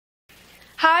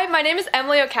Hi, my name is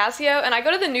Emily Ocasio, and I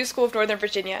go to the New School of Northern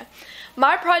Virginia.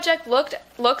 My project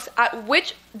looks at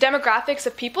which demographics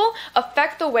of people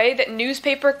affect the way that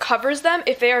newspaper covers them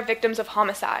if they are victims of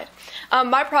homicide. I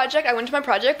went to my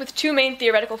project with two main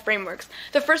theoretical frameworks.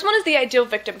 The first one is the ideal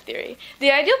victim theory. The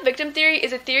ideal victim theory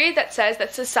is a theory that says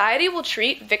that society will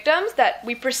treat victims that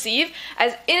we perceive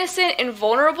as innocent and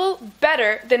vulnerable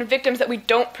better than victims that we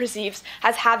don't perceive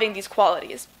as having these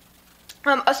qualities.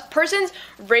 A person's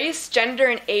race, gender,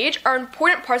 and age are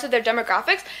important parts of their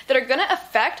demographics that are going to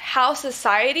affect how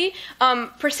society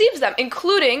perceives them,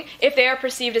 including if they are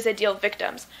perceived as ideal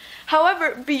victims.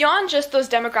 However, beyond just those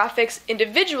demographics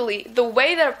individually, the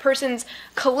way that a person's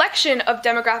collection of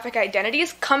demographic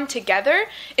identities come together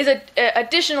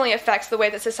additionally affects the way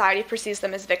that society perceives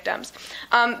them as victims.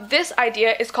 This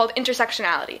idea is called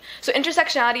intersectionality. So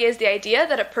intersectionality is the idea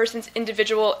that a person's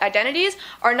individual identities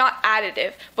are not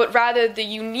additive, but rather the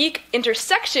unique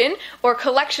intersection or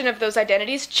collection of those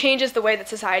identities changes the way that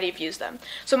society views them.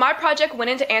 So my project went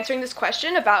into answering this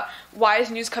question about why is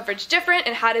news coverage different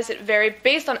and how does it vary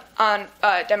based on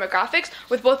demographics,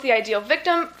 with both the ideal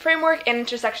victim framework and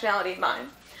intersectionality in mind.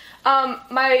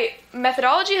 My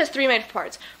methodology has three main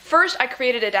parts. First, I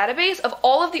created a database of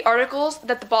all of the articles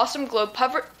that the Boston Globe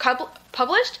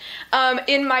published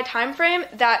in my time frame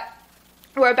that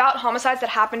were about homicides that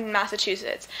happened in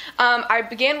Massachusetts. I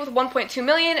began with 1.2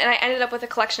 million and I ended up with a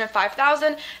collection of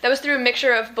 5,000 that was through a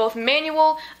mixture of both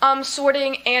manual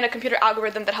sorting and a computer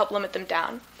algorithm that helped limit them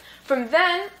down. From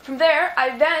there,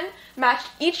 I then matched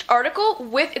each article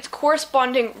with its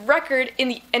corresponding record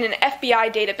in an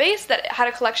FBI database that had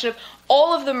a collection of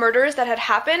all of the murders that had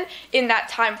happened in that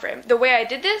time frame. The way I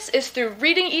did this is through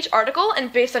reading each article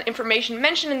and based on information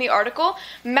mentioned in the article,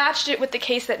 matched it with the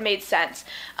case that made sense.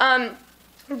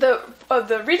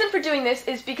 The reason for doing this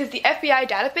is because the FBI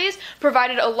database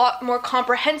provided a lot more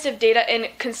comprehensive data and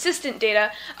consistent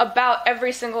data about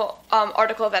every single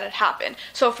article that had happened.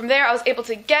 So from there, I was able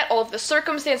to get all of the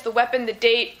circumstance, the weapon, the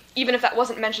date, even if that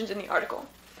wasn't mentioned in the article.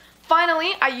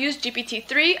 Finally, I used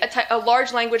GPT-3, a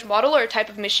large language model or a type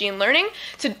of machine learning,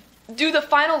 to do the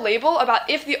final label about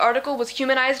if the article was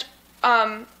humanized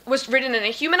was written in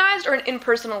a humanized or an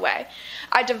impersonal way.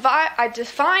 I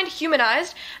defined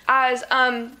humanized as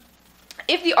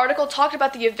if the article talked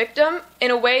about the victim in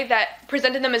a way that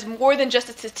presented them as more than just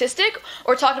a statistic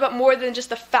or talked about more than just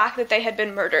the fact that they had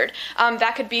been murdered.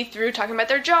 That could be through talking about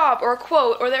their job or a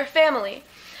quote or their family.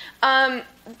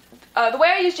 The way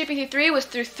I used GPT-3 was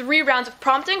through 3 rounds of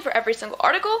prompting for every single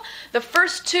article. The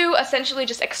first 2 essentially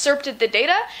just excerpted the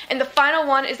data, and the final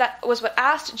one was what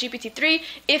asked GPT-3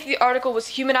 if the article was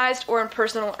humanized or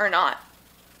impersonal or not.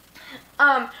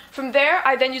 From there,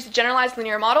 I then used the generalized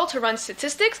linear model to run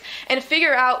statistics and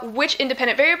figure out which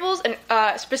independent variables, and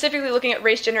specifically looking at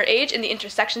race, gender, age, and the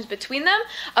intersections between them,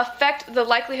 affect the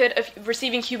likelihood of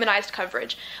receiving humanized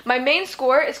coverage. My main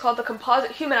score is called the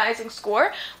composite humanizing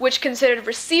score, which considered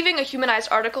receiving a humanized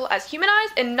article as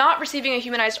humanized and not receiving a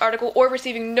humanized article or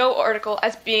receiving no article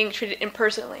as being treated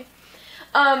impersonally.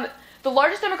 The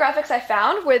largest demographics I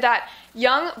found were that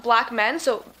young black men,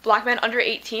 so black men under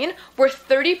 18, were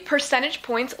 30 percentage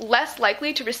points less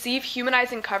likely to receive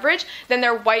humanizing coverage than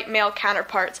their white male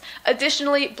counterparts.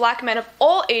 Additionally, black men of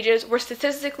all ages were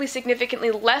statistically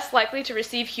significantly less likely to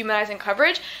receive humanizing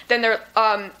coverage than their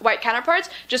white counterparts,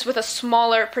 just with a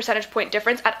smaller percentage point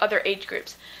difference at other age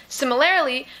groups.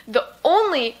 Similarly, the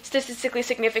only statistically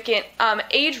significant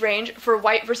age range for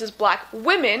white versus black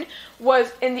women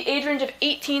was in the age range of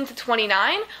 18 to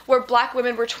 29, where black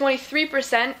women were 23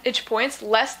 percentage points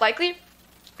less likely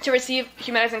to receive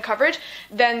humanizing coverage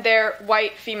than their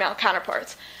white female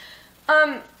counterparts.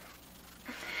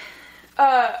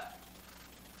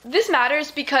 This matters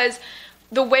because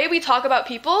the way we talk about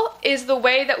people is the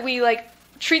way that we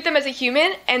treat them as a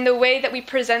human and the way that we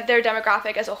present their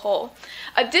demographic as a whole.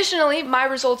 Additionally, my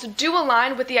results do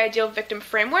align with the ideal victim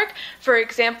framework. For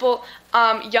example,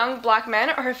 young black men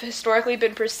have historically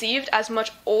been perceived as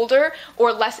much older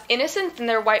or less innocent than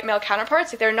their white male counterparts.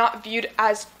 They're not viewed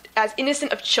as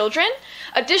innocent of children.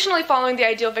 Additionally, following the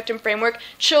ideal victim framework,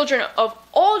 children of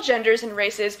all genders and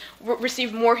races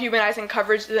receive more humanizing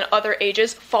coverage than other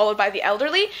ages, followed by the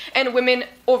elderly, and women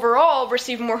overall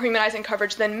receive more humanizing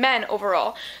coverage than men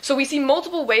overall. So we see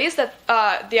multiple ways that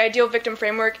the ideal victim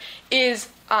framework it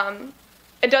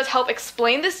does help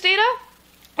explain this data.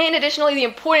 And additionally, the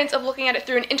importance of looking at it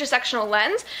through an intersectional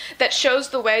lens that shows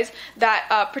the ways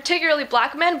that particularly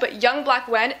black men, but young black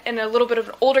men and a little bit of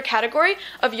an older category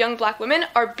of young black women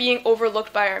are being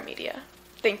overlooked by our media.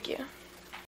 Thank you.